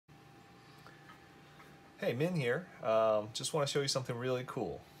Hey, Min here. Just want to show you something really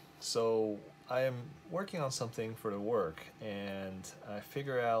cool. So I am working on something for the work, and I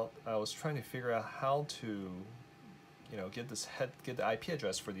was trying to figure out how to, get the IP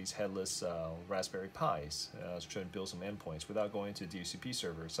address for these headless Raspberry Pis. I was trying to build some endpoints without going to DHCP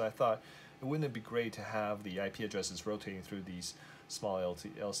server. So I thought, wouldn't it be great to have the IP addresses rotating through these small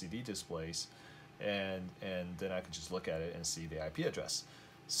LCD displays, and then I could just look at it and see the IP address.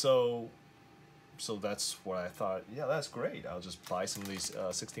 So that's what I thought, yeah, that's great. I'll just buy some of these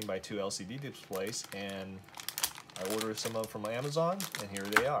 16:2 LCD displays, and I ordered some of them from Amazon, and here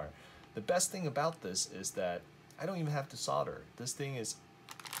they are. The best thing about this is that I don't even have to solder. This thing is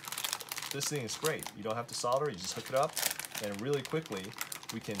great. You don't have to solder, you just hook it up, and really quickly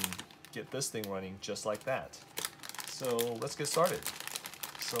we can get this thing running just like that. So let's get started.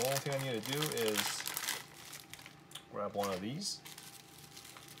 So the only thing I need to do is grab one of these.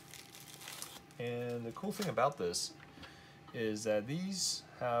 And the cool thing about this is that these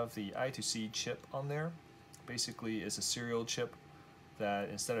have the I2C chip on there. Basically, it's a serial chip that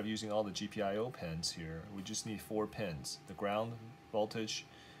instead of using all the GPIO pins here, we just need 4 pins: the ground voltage,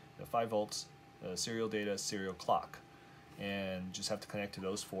 the 5 volts, the serial data, serial clock, and just have to connect to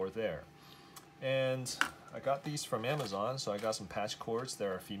those 4 there. And I got these from Amazon, so I got some patch cords that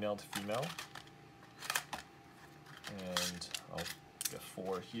are female to female, and I'll get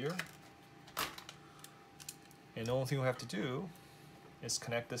 4 here. And the only thing we have to do is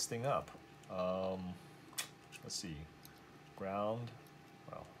connect this thing up. Let's see, ground,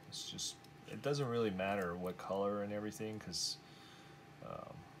 well, it doesn't really matter what color and everything, because we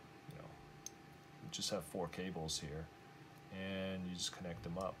just have 4 cables here, and you just connect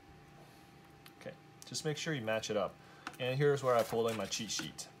them up. Okay, just make sure you match it up. And here's where I pulled in my cheat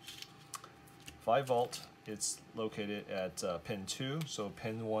sheet. 5 volt, it's located at pin 2, so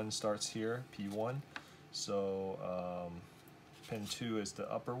pin 1 starts here, P1. So pin 2 is the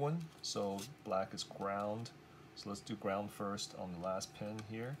upper one, so black is ground. So let's do ground first on the last pin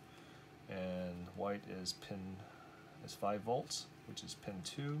here, and white is 5 volts, which is pin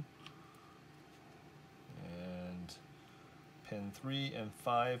 2, and pin 3 and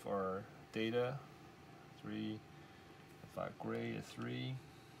 5 are data. 3 and 5 gray is 3,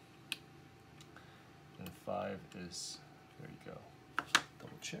 and 5 is, there you go,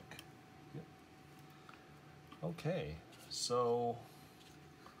 double check. Okay, so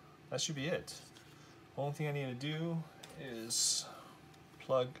that should be it. Only thing I need to do is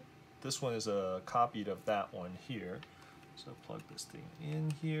plug, this one is a copy of that one here. So plug this thing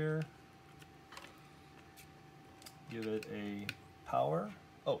in here, give it a power.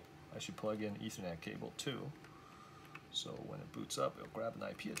 Oh, I should plug in Ethernet cable too. So when it boots up, it'll grab an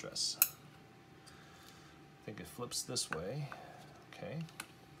IP address. I think it flips this way. Okay.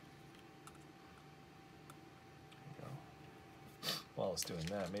 While it's doing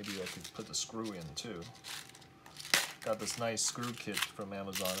that, maybe I could put the screw in too. Got this nice screw kit from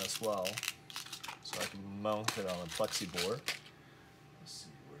Amazon as well, so I can mount it on a plexi board. Let's see,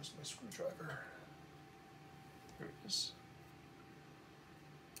 where's my screwdriver? Here it is.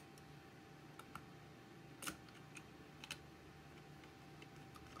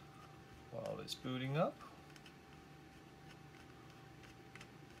 While it's booting up,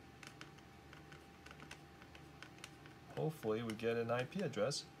 hopefully we get an IP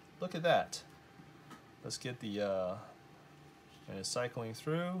address. Look at that. Let's get the, and it's cycling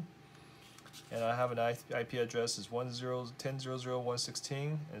through. And I have an IP address is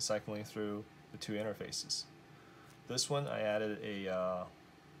 10.0.0.116, and cycling through the 2 interfaces. This one I added a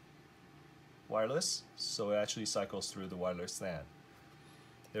wireless, so it actually cycles through the wireless LAN.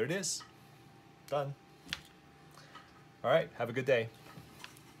 There it is. Done. All right, have a good day.